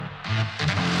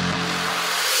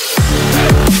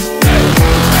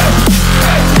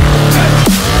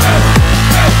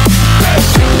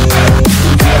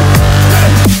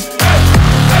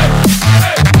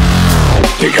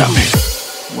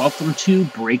Welcome to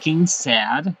Breaking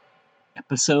Sad,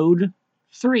 Episode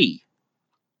 3.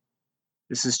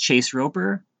 This is Chase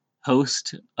Roper,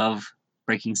 host of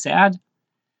Breaking Sad.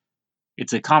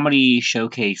 It's a comedy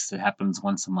showcase that happens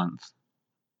once a month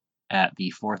at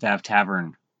the 4th Ave Tavern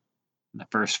on the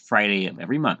first Friday of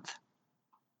every month.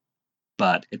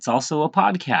 But it's also a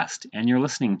podcast, and you're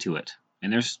listening to it.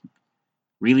 And there's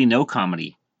really no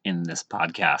comedy in this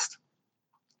podcast.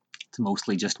 It's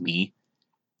mostly just me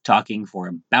talking for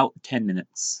about 10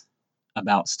 minutes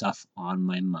about stuff on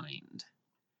my mind.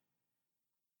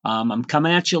 I'm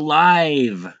coming at you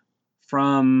live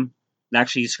from...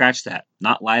 Actually, scratch that.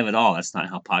 Not live at all. That's not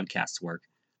how podcasts work.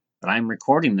 But I'm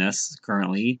recording this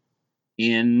currently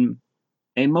in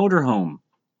a motorhome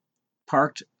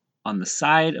parked on the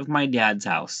side of my dad's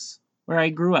house where I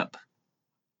grew up.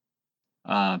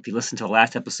 If you listened to the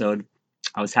last episode,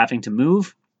 I was having to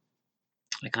move.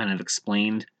 I kind of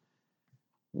explained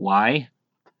why,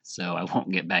 so I won't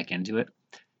get back into it.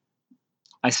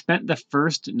 I spent the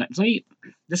first...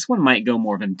 This one might go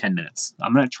more than 10 minutes.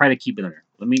 I'm going to try to keep it under.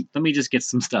 Let me just get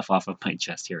some stuff off of my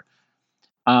chest here.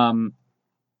 I'm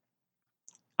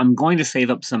going to save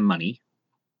up some money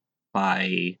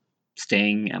by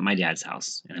staying at my dad's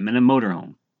house. And I'm in a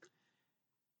motorhome,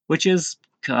 which is,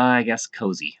 I guess,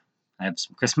 cozy. I have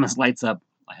some Christmas lights up.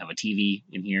 I have a TV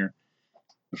in here.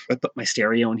 I put my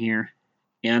stereo in here.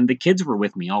 And the kids were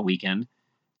with me all weekend,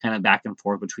 kind of back and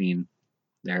forth between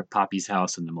their Poppy's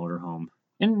house and the motorhome.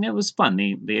 And it was fun.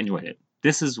 They enjoyed it.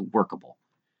 This is workable.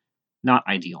 Not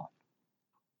ideal.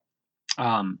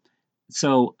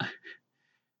 So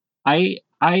I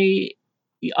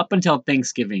up until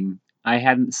Thanksgiving, I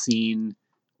hadn't seen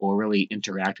or really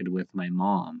interacted with my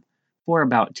mom for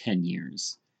about 10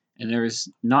 years. And there's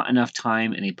not enough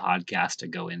time in a podcast to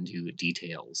go into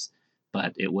details.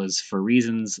 But it was for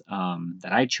reasons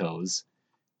that I chose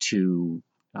to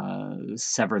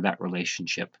sever that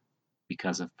relationship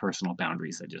because of personal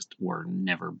boundaries that just were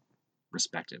never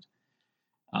respected.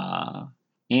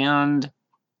 And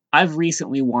I've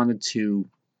recently wanted to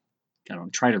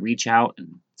try to reach out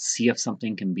and see if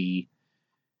something can be,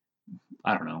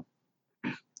 I don't know,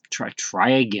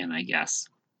 try again, I guess.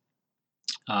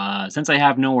 Since I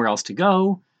have nowhere else to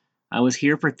go, I was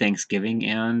here for Thanksgiving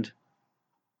and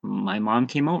my mom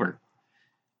came over.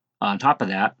 On top of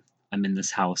that, I'm in this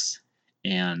house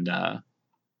and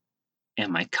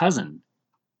my cousin,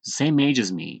 same age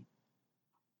as me,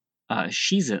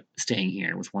 she's staying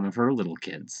here with one of her little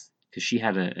kids because she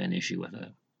had an issue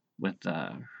with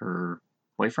her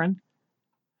boyfriend.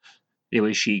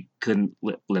 Anyway, she couldn't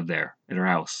live there at her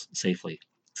house safely,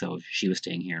 so she was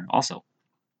staying here also.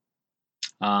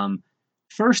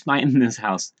 First night in this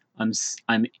house,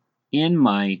 I'm in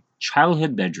my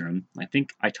childhood bedroom. I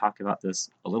think I talked about this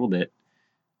a little bit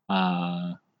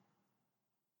in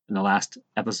the last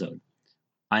episode.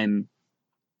 I'm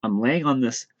laying on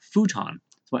this futon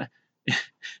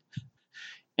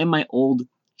in my old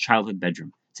childhood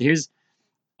bedroom. So here's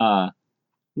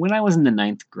when I was in the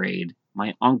 9th grade,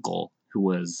 my uncle, who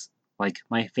was like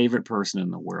my favorite person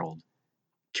in the world,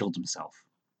 killed himself.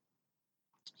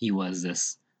 He was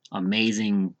this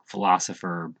amazing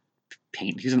philosopher,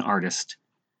 he was an artist.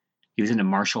 He was into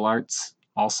martial arts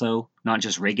also, not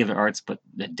just regular arts, but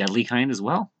the deadly kind as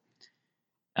well.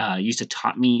 Used to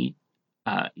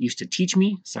teach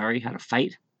me, how to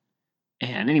fight.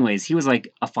 And anyways, he was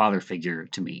like a father figure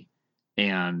to me.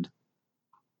 And,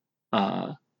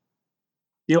 and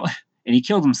he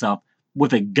killed himself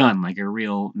with a gun like a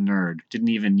real nerd. Didn't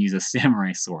even use a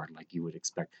samurai sword like you would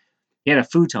expect. He had a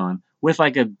futon with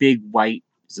like a big white,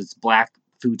 it's black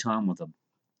futon with a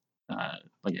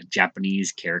like a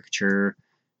Japanese caricature,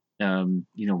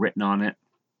 written on it.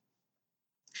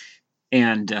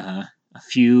 And a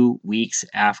few weeks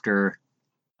after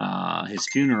his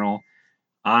funeral,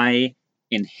 I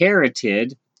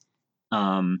inherited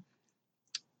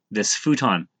this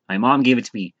futon. My mom gave it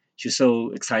to me. She was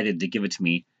so excited to give it to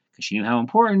me because she knew how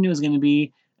important it was going to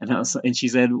be. And she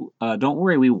said, don't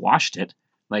worry, we washed it.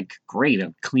 Like, great,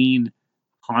 a clean,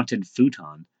 haunted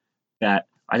futon. That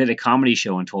I did a comedy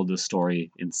show and told this story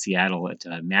in Seattle at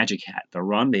Magic Hat, the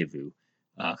Rendezvous,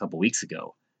 a couple weeks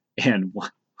ago. And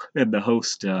the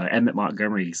host, Emmett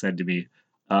Montgomery, said to me,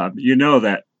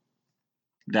 that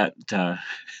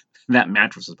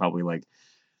mattress was probably like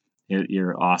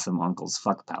your awesome uncle's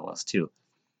fuck palace too.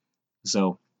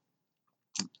 So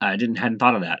I hadn't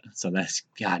thought of that. So that's,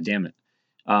 god damn it.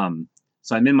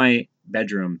 So I'm in my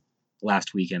bedroom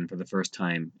last weekend for the first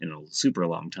time in a super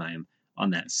long time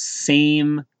on that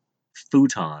same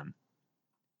futon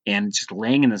And just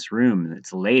laying in this room, and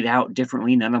it's laid out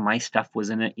differently. None of my stuff was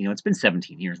in it. It's been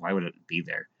 17 years. Why would it be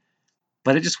there?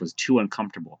 But it just was too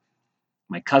uncomfortable.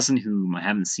 My cousin, whom I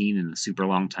haven't seen in a super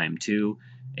long time too,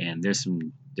 and there's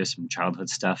some childhood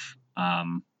stuff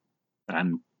that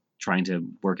I'm trying to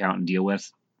work out and deal with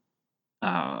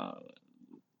uh,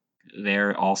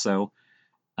 there also.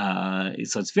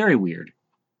 So it's very weird.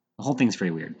 The whole thing's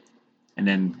very weird. And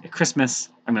then at Christmas,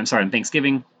 I'm sorry, on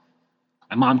Thanksgiving,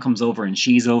 my mom comes over and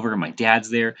she's over, and my dad's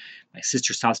there. My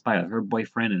sister stops by with her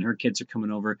boyfriend, and her kids are coming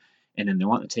over. And then they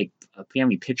want to take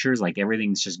family pictures, like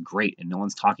everything's just great, and no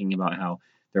one's talking about how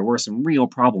there were some real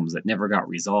problems that never got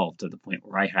resolved to the point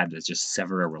where I had to just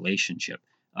sever a relationship.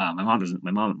 My mom doesn't.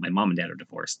 My mom and dad are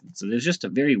divorced, so there's just a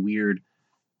very weird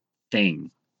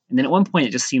thing. And then at one point,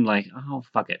 it just seemed like, oh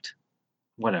fuck it,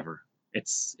 whatever. It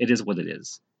is what it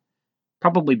is.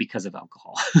 Probably because of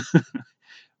alcohol.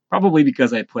 Probably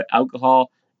because I put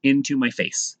alcohol into my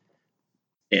face.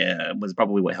 Was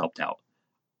probably what helped out.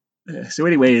 So,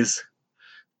 anyways,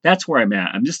 that's where I'm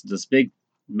at. I'm just this big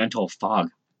mental fog,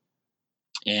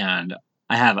 and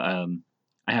I have um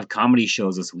I have comedy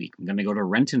shows this week. I'm gonna go to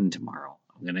Renton tomorrow.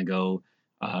 I'm gonna go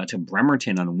to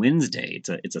Bremerton on Wednesday.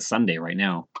 It's a Sunday right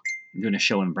now. I'm doing a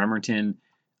show in Bremerton.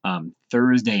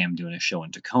 Thursday I'm doing a show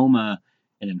in Tacoma,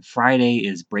 and then Friday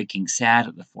is Breaking Sad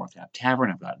at the Fourth Ave Tavern.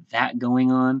 I've got that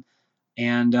going on,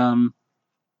 and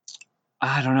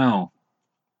I don't know.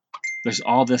 There's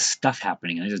all this stuff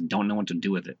happening, and I just don't know what to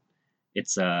do with it.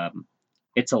 It's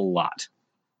it's a lot.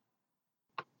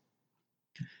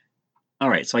 All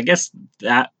right, so I guess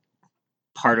that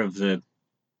part of the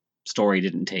story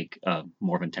didn't take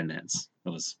more than 10 minutes. It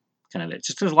was kind of it.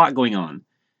 Just there's a lot going on,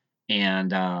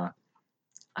 and I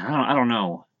don't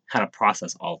know how to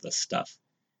process all this stuff.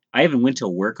 I even went to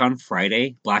work on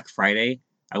Friday, Black Friday.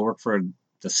 I work for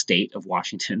the state of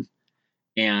Washington,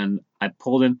 and I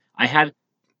pulled in. I had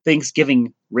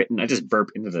Thanksgiving written. I just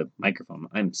burped into the microphone.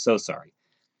 I'm so sorry.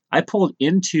 I pulled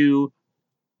into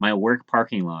my work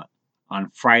parking lot on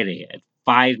Friday at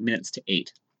 5 minutes to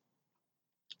 8,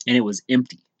 and it was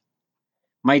empty.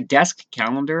 My desk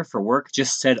calendar for work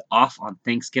just said off on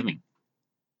Thanksgiving.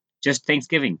 Just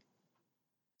Thanksgiving.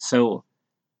 So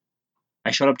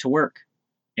I showed up to work,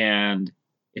 and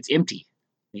it's empty.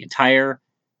 The entire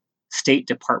State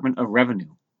Department of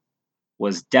Revenue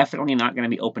was definitely not going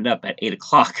to be opened up at 8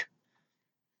 o'clock.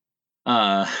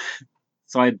 Uh,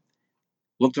 so I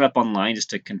looked it up online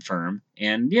just to confirm,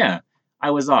 and yeah,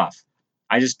 I was off.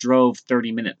 I just drove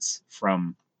 30 minutes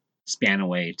from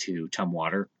Spanaway to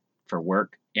Tumwater for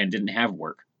work and didn't have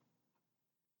work.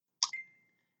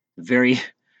 Very,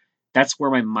 that's where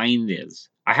my mind is.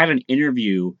 I had an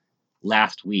interview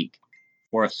last week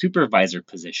for a supervisor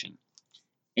position,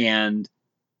 and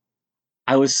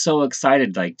I was so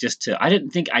excited, like I didn't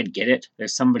think I'd get it.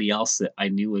 There's somebody else that I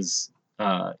knew was,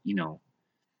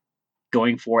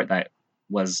 going for it that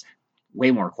was way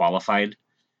more qualified.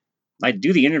 I'd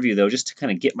do the interview though, just to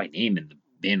kind of get my name in the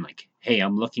bin, like, hey,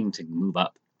 I'm looking to move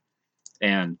up.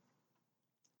 And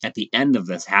at the end of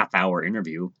this half-hour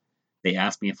interview, they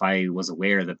asked me if I was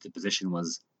aware that the position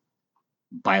was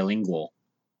bilingual.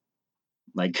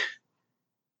 Like,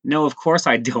 no, of course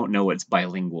I don't know it's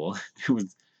bilingual.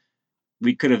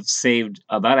 We could have saved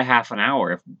about a half an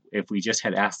hour if we just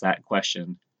had asked that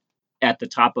question at the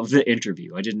top of the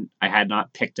interview. I had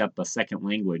not picked up a second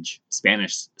language,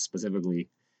 Spanish specifically,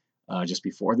 just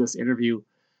before this interview.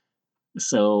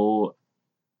 So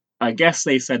I guess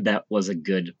they said that was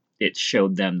it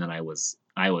showed them that I was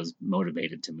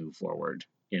motivated to move forward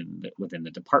within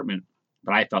the department,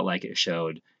 but I felt like it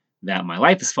showed that my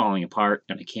life is falling apart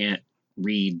and I can't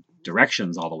read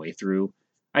directions all the way through.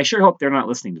 I sure hope they're not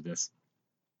listening to this.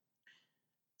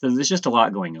 So there's just a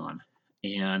lot going on,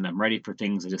 and I'm ready for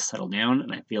things to just settle down,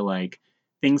 and I feel like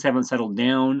things haven't settled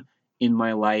down in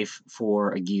my life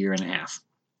for a year and a half.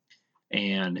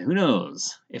 And who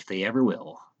knows if they ever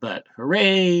will. But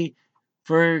hooray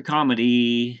for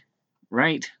comedy,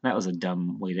 right? That was a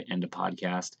dumb way to end a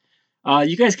podcast.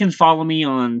 You guys can follow me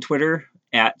on Twitter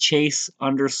at Chase_Roper.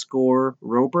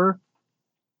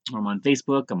 I'm on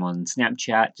Facebook. I'm on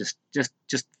Snapchat.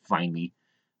 Just find me.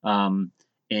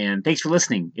 And thanks for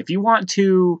listening. If you want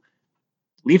to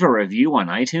leave a review on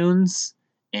iTunes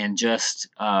and just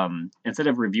instead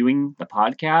of reviewing the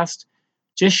podcast,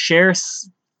 just share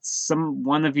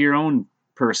one of your own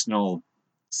personal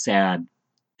sad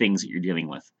things that you're dealing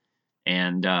with,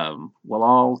 and we'll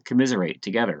all commiserate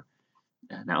together.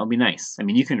 And that would be nice. I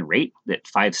mean, you can rate it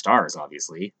 5 stars,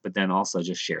 obviously, but then also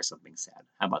just share something sad.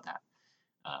 How about that?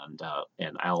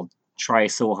 And I'll try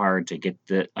so hard to get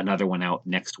another one out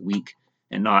next week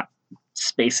and not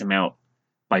space them out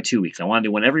by 2 weeks. I want to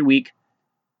do one every week,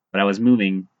 but I was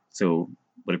moving, so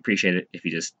would appreciate it if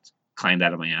you just climbed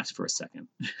out of my ass for a second.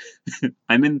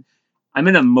 I'm in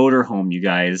a motorhome, you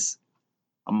guys.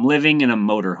 I'm living in a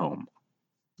motorhome.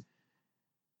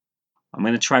 I'm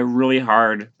going to try really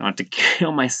hard not to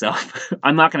kill myself.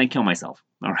 I'm not going to kill myself.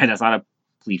 All right, that's not a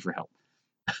plea for help.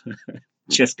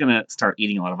 Just going to start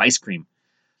eating a lot of ice cream.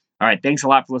 All right, thanks a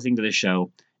lot for listening to this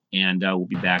show, and we'll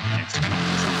be back next week.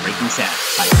 This is Breaking Sad.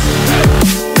 Bye.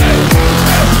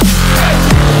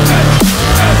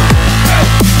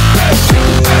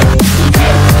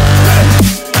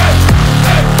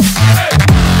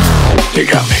 You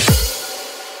got me.